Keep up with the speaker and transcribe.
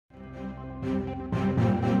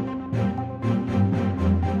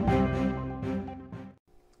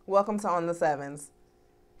Welcome to On the 7's.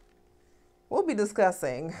 We'll be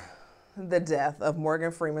discussing the death of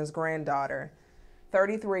Morgan Freeman's granddaughter,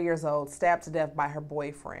 33 years old, stabbed to death by her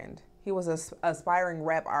boyfriend. He was an aspiring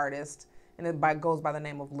rap artist and it goes by the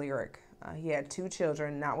name of Lyric. He had 2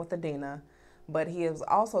 children, not with Adina, but he was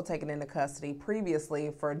also taken into custody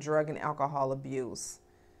previously for drug and alcohol abuse.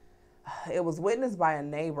 It was witnessed by a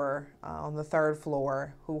neighbor on the 3rd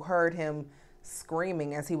floor who heard him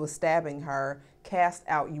screaming as he was stabbing her, "Cast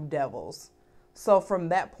out, you devils." So from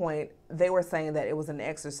that point, they were saying that it was an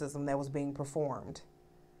exorcism that was being performed.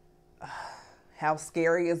 How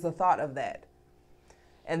scary is the thought of that?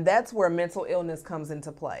 And that's where mental illness comes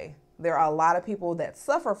into play. There are a lot of people that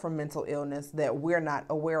suffer from mental illness that we're not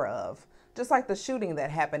aware of. Just like the shooting that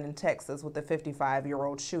happened in Texas with the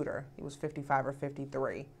 55-year-old shooter. He was 55 or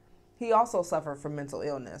 53. He also suffered from mental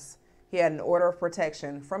illness. He had an order of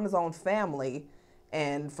protection from his own family,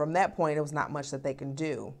 and from that point, it was not much that they can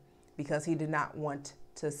do because he did not want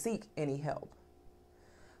to seek any help.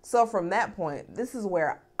 So from that point, this is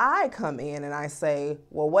where I come in and I say,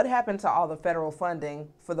 well, what happened to all the federal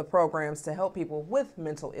funding for the programs to help people with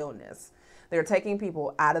mental illness? They're taking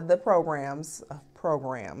people out of the programs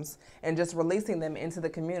and just releasing them into the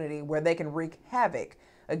community where they can wreak havoc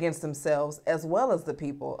against themselves as well as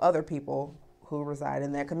the other people who reside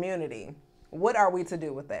in that community. What are we to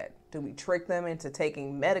do with that? Do we trick them into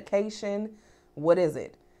taking medication? What is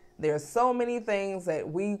it? There's so many things that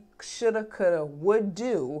we shoulda, coulda, would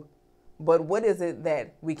do, but what is it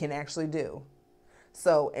that we can actually do?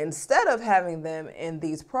 So instead of having them in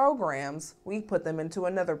these programs, we put them into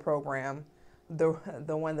another program, the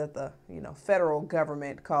one that the federal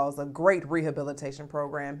government calls a great rehabilitation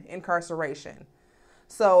program, incarceration.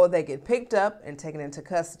 So they get picked up and taken into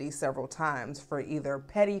custody several times for either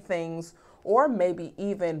petty things or maybe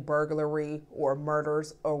even burglary or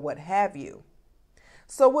murders or what have you.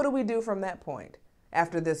 So what do we do from that point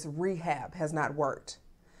after this rehab has not worked?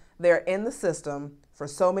 They're in the system for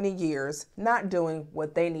so many years, not doing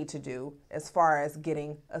what they need to do as far as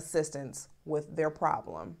getting assistance with their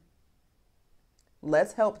problem.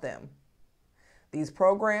 Let's help them. These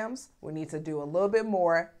programs, we need to do a little bit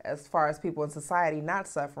more as far as people in society not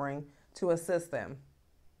suffering to assist them.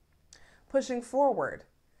 Pushing forward,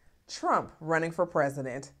 Trump running for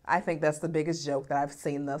president. I think that's the biggest joke that I've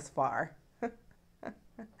seen thus far.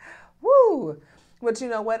 Woo! But you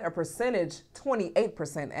know what? A percentage,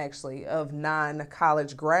 28% actually, of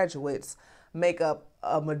non-college graduates make up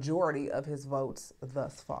a majority of his votes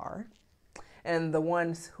thus far. And the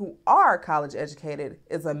ones who are college educated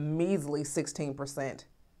is a measly 16%.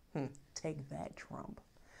 Take that, Trump.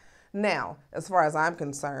 Now, as far as I'm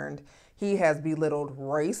concerned, he has belittled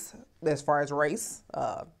race, as far as race,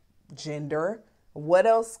 gender. What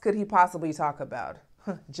else could he possibly talk about?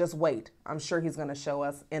 Just wait. I'm sure he's going to show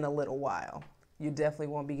us in a little while. You definitely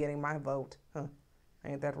won't be getting my vote.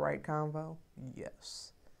 Ain't that right, CONVO?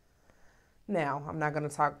 Yes. Now, I'm not going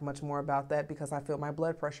to talk much more about that because I feel my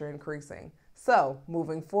blood pressure increasing. So,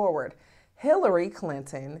 moving forward, Hillary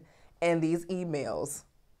Clinton and these emails.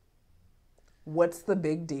 What's the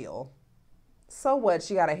big deal? So what?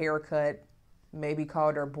 She got a haircut, maybe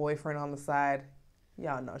called her boyfriend on the side.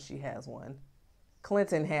 Y'all know she has one.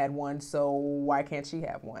 Clinton had one, so why can't she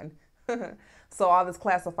have one? So all this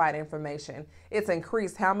classified information, it's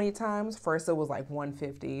increased how many times? First it was like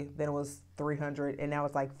 150, then it was 300, and now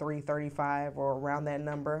it's like 335 or around that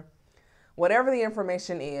number. Whatever the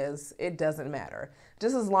information is, it doesn't matter.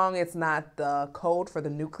 Just as long as it's not the code for the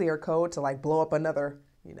nuclear code to like blow up another,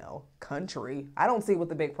 country. I don't see what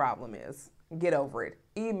the big problem is. Get over it.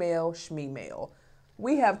 Email, shmemail.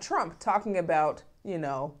 We have Trump talking about,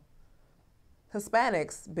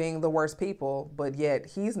 Hispanics being the worst people, but yet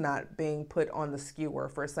he's not being put on the skewer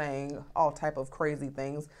for saying all type of crazy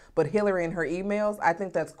things. But Hillary and her emails, I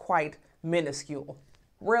think that's quite minuscule.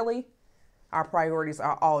 Really? Our priorities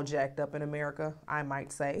are all jacked up in America, I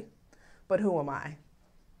might say. But who am I?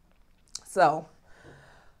 So,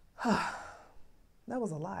 that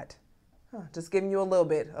was a lot. Just giving you a little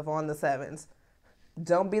bit of On the 7's.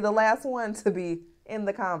 Don't be the last one to be in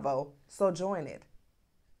the convo, so join it.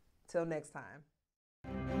 Till next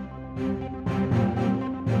time.